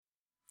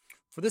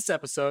For this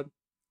episode,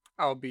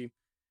 I'll be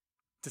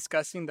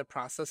discussing the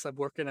process of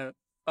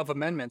of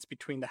amendments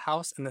between the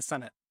House and the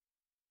Senate.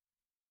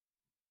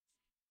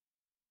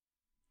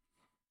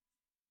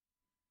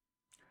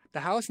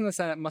 The House and the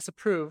Senate must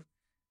approve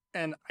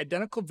an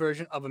identical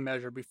version of a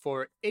measure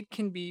before it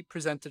can be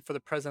presented for the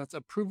President's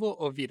approval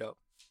or veto.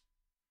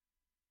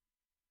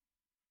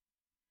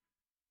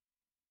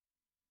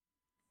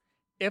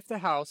 If the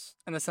House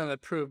and the Senate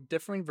approve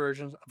differing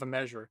versions of a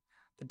measure,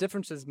 the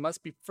differences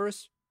must be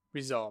first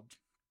resolved.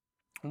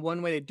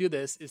 One way to do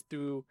this is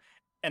through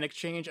an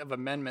exchange of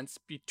amendments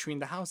between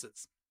the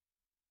houses.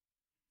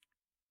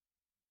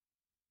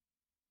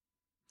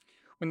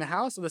 When the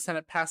House or the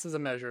Senate passes a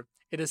measure,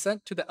 it is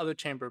sent to the other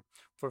chamber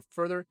for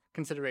further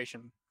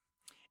consideration.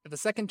 If the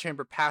second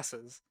chamber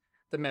passes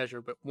the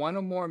measure with one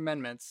or more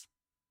amendments,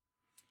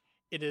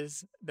 it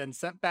is then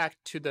sent back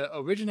to the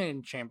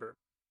originating chamber.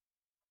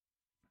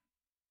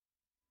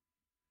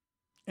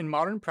 In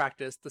modern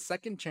practice, the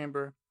second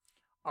chamber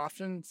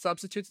often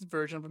substitutes its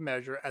version of a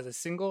measure as a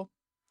single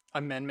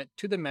amendment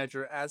to the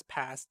measure as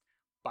passed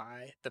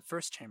by the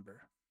first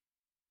chamber.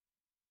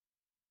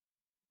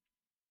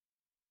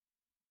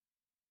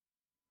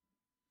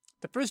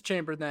 The first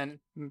chamber then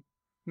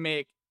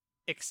may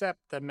accept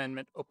the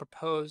amendment or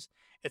propose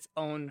its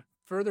own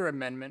further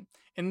amendment.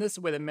 In this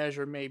way, the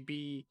measure may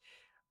be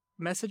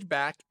messaged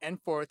back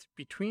and forth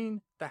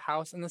between the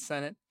House and the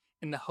Senate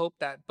in the hope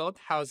that both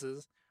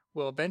houses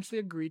will eventually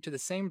agree to the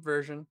same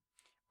version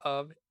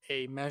of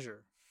a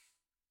measure.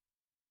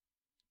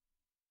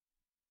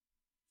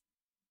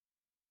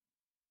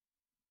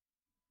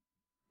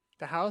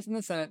 The House and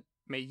the Senate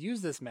may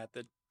use this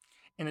method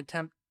in an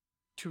attempt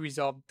to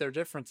resolve their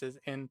differences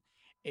in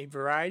a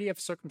variety of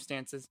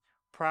circumstances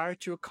prior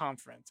to a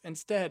conference,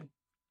 instead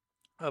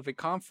of a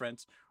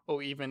conference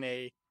or even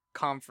a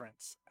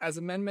conference, as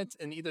amendments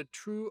in either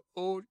true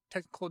or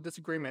technical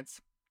disagreements.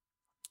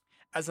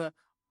 As an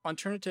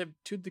alternative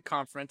to the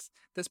conference,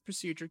 this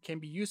procedure can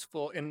be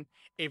useful in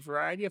a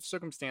variety of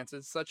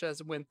circumstances, such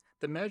as when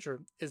the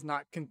measure is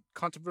not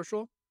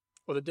controversial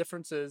or the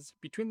differences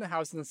between the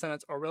House and the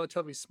Senate are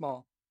relatively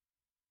small.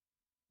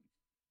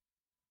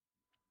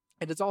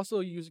 It is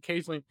also used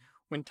occasionally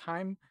when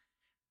time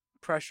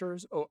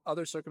pressures or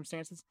other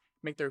circumstances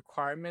make the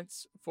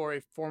requirements for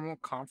a formal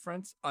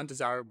conference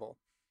undesirable.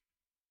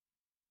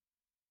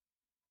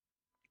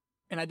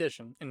 In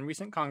addition, in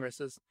recent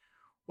Congresses,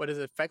 what is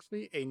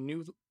effectively a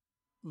new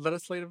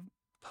legislative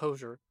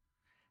proposal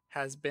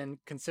has been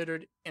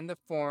considered in the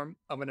form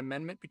of an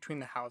amendment between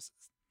the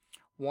houses.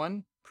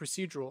 One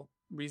procedural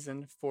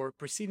reason for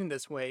proceeding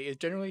this way is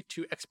generally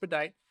to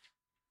expedite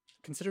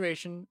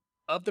consideration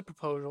of the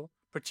proposal,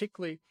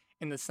 particularly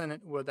in the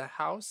Senate, where the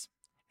House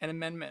an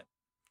amendment,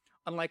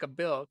 unlike a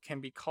bill, can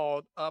be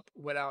called up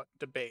without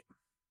debate.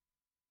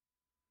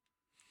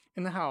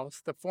 In the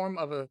House, the form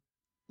of a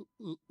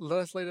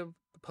legislative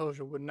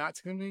proposal would not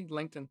significantly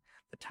lengthen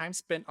the time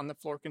spent on the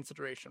floor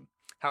consideration.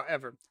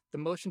 However, the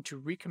motion to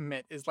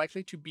recommit is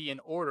likely to be in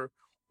order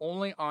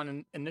only on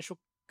an initial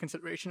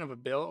consideration of a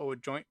bill or a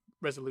joint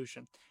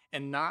resolution,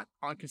 and not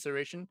on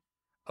consideration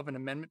of an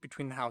amendment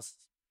between the houses.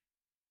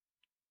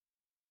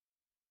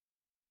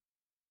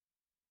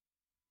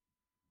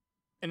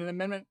 In an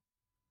amendment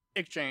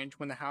exchange,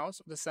 when the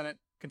House or the Senate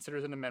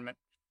considers an amendment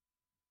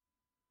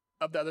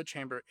of the other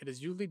chamber, it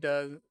is usually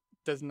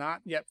does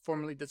not yet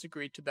formally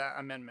disagree to that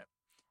amendment.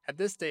 At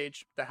this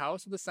stage, the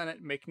House or the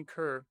Senate may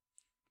concur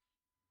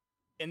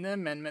in the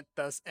amendment,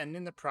 thus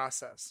ending the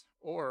process,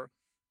 or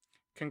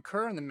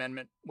concur in the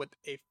amendment with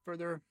a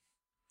further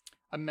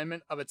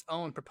amendment of its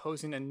own,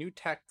 proposing a new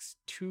text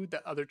to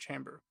the other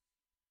chamber.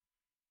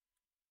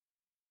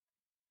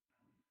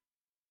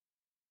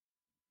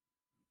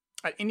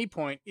 At any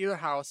point, either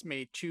house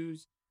may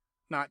choose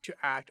not to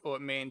act, or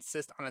it may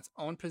insist on its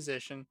own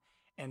position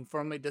and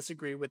formally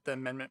disagree with the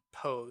amendment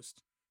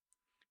posed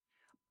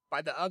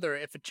by the other.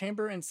 If a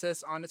chamber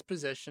insists on its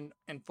position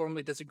and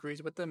formally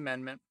disagrees with the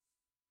amendment,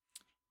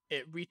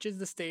 it reaches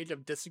the stage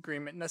of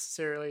disagreement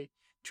necessarily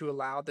to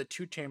allow the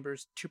two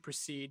chambers to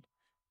proceed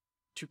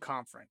to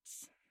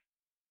conference.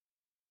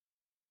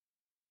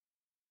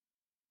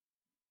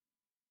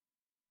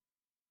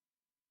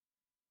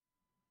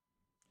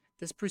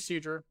 This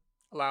procedure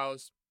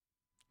allows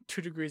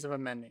 2 degrees of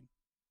amending.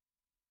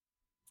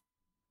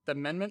 The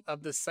amendment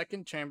of the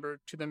second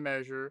chamber to the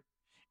measure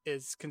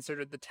is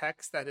considered the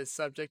text that is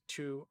subject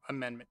to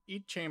amendment.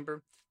 Each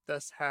chamber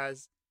thus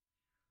has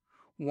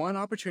one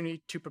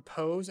opportunity to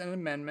propose an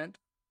amendment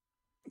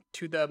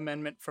to the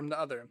amendment from the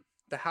other.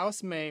 The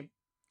House may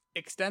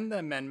extend the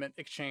amendment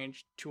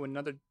exchange to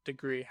another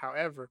degree.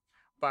 However,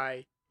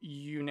 by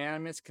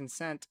unanimous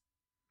consent,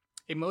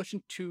 a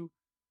motion to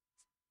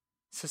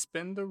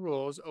suspend the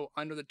rules or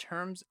under the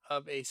terms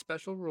of a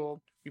special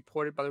rule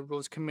reported by the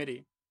Rules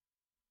Committee.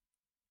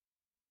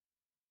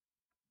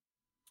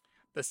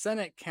 The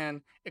Senate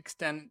can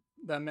extend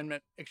the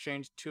amendment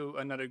exchange to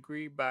another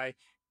degree by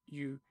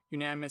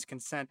unanimous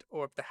consent,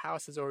 or if the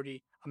House has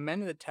already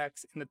amended the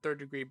text in the third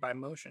degree by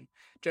motion.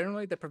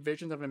 Generally, the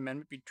provisions of an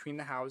amendment between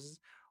the houses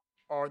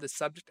are the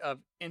subject of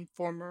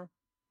informal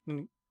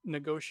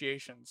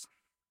negotiations.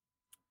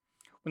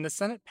 When the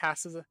Senate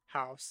passes a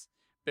House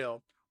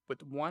bill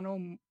with one or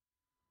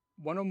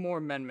more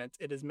amendments,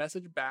 it is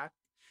messaged back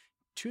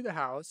to the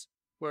House,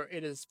 where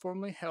it is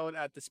formally held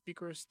at the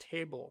Speaker's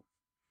table.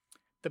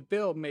 The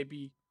bill may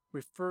be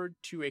referred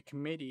to a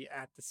committee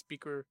at the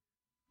Speaker's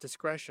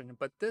discretion,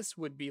 but this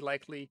would be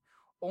likely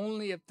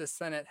only if the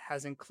Senate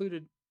has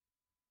included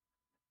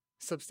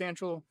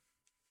substantial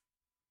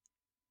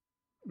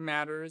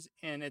matters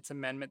in its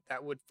amendment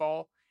that would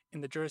fall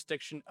in the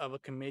jurisdiction of a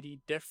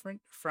committee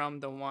different from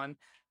the one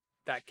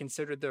that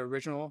considered the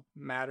original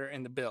matter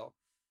in the bill.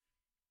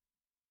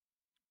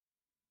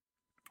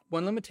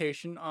 One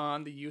limitation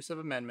on the use of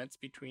amendments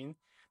between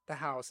the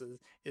houses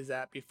is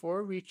that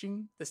before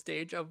reaching the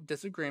stage of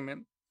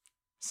disagreement,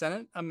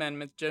 Senate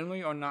amendments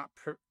generally are not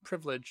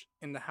privileged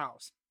in the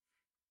House.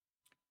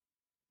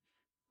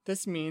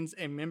 This means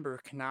a member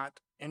cannot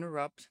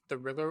interrupt the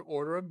regular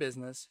order of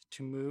business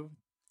to move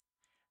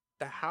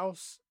that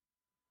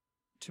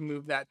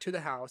to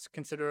the House,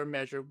 consider a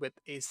measure with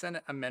a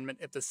Senate amendment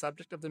if the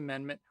subject of the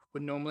amendment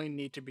would normally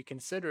need to be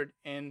considered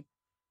in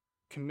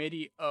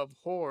committee of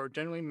whole,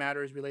 generally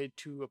matters related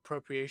to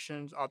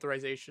appropriations,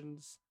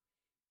 authorizations,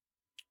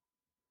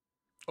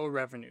 or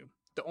revenue.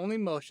 The only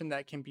motion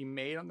that can be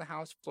made on the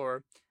House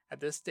floor at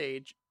this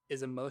stage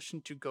is a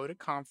motion to go to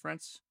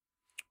conference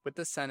with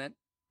the Senate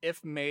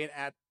if made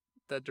at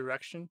the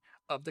direction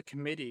of the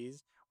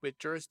committees with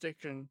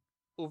jurisdiction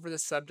over the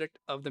subject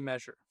of the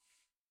measure.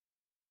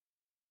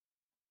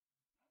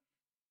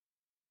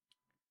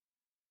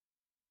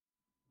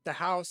 The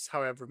House,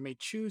 however, may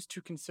choose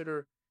to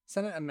consider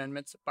Senate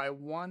amendments by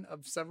one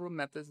of several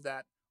methods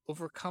that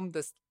overcome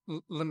this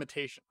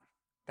limitation.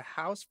 The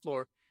House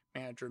floor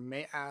manager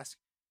may ask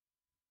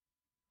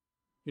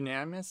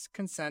unanimous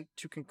consent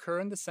to concur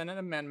in the Senate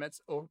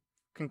amendments or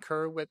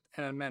concur with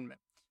an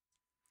amendment.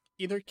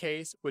 Either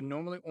case would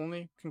normally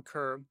only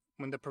concur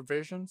when the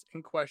provisions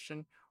in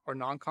question are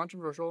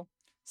non-controversial,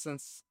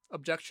 since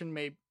objection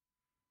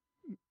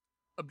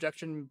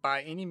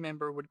by any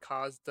member would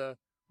cause the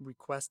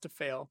request to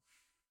fail.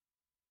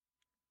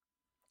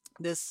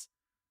 This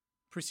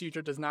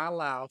procedure does not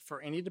allow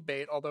for any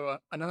debate, although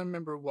another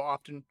member will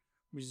often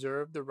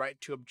reserve the right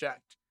to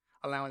object,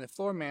 allowing the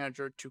floor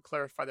manager to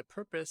clarify the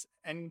purpose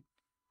and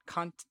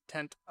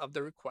content of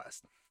the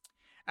request.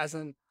 As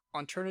an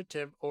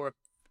alternative, or if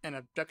an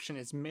objection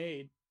is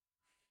made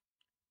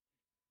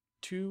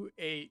to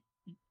a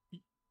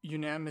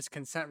unanimous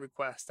consent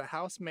request, the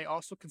House may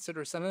also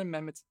consider Senate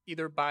amendments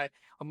either by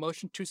a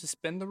motion to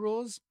suspend the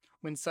rules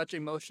when such a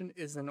motion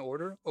is in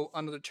order or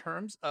under the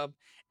terms of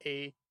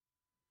a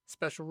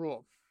special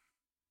rule.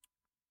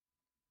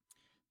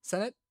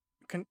 Senate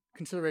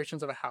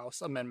considerations of a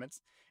House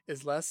amendments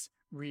is less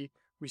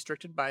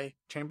restricted by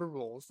chamber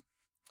rules.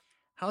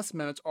 House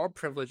amendments are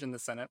privileged in the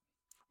Senate,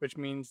 which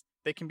means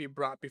they can be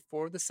brought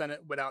before the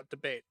Senate without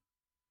debate.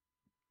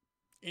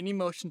 Any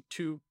motion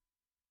to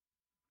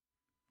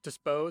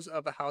dispose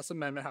of a House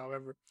amendment,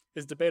 however,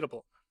 is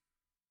debatable.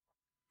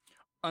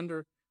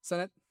 Under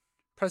Senate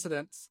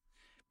precedents,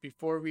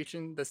 before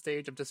reaching the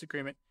stage of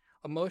disagreement,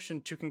 a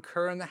motion to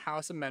concur in the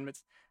House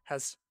amendments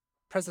has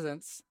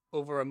precedence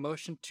over a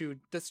motion to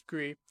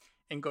disagree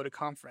and go to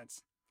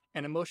conference,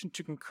 and a motion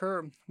to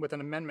concur with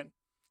an amendment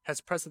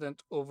has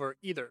precedent over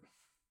either.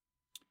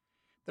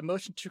 The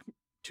motion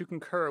to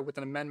concur with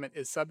an amendment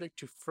is subject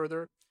to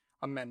further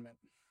amendment.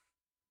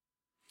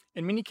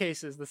 In many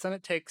cases, the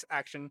Senate takes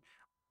action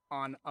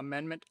on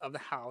amendment of the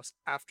House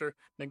after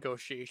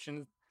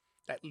negotiations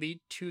that lead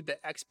to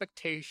the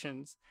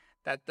expectations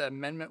that the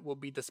amendment will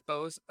be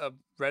disposed of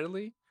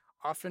readily,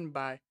 often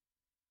by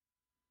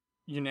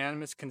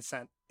unanimous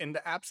consent. In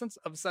the absence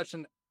of such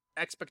an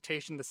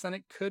expectation, the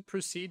Senate could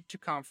proceed to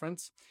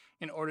conference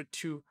in order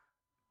to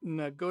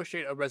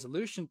negotiate a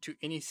resolution to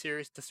any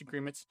serious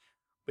disagreements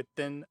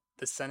within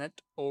the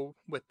Senate or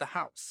with the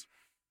House.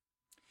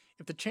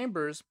 If the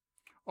chambers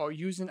are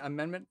using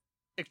amendment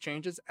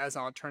exchanges as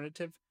an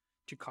alternative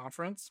to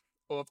conference,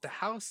 or if the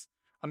House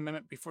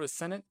amendment before the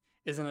Senate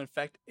is in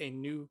effect a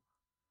new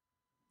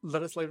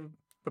legislative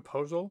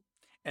proposal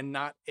and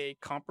not a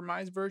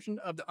compromise version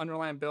of the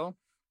underlying bill,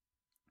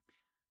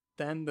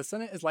 then the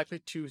Senate is likely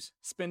to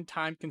spend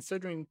time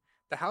considering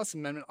the House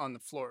amendment on the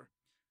floor.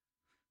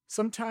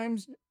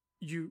 Sometimes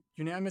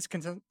unanimous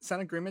consent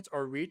agreements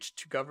are reached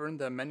to govern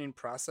the amending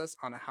process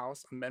on a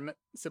House amendment,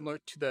 similar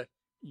to the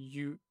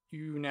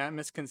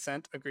unanimous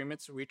consent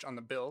agreements reached on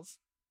the bills.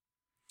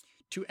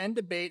 To end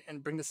debate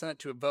and bring the Senate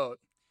to a vote,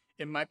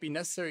 it might be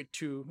necessary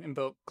to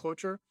invoke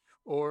cloture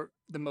or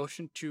the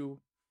motion to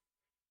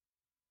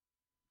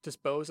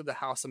dispose of the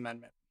House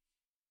amendment.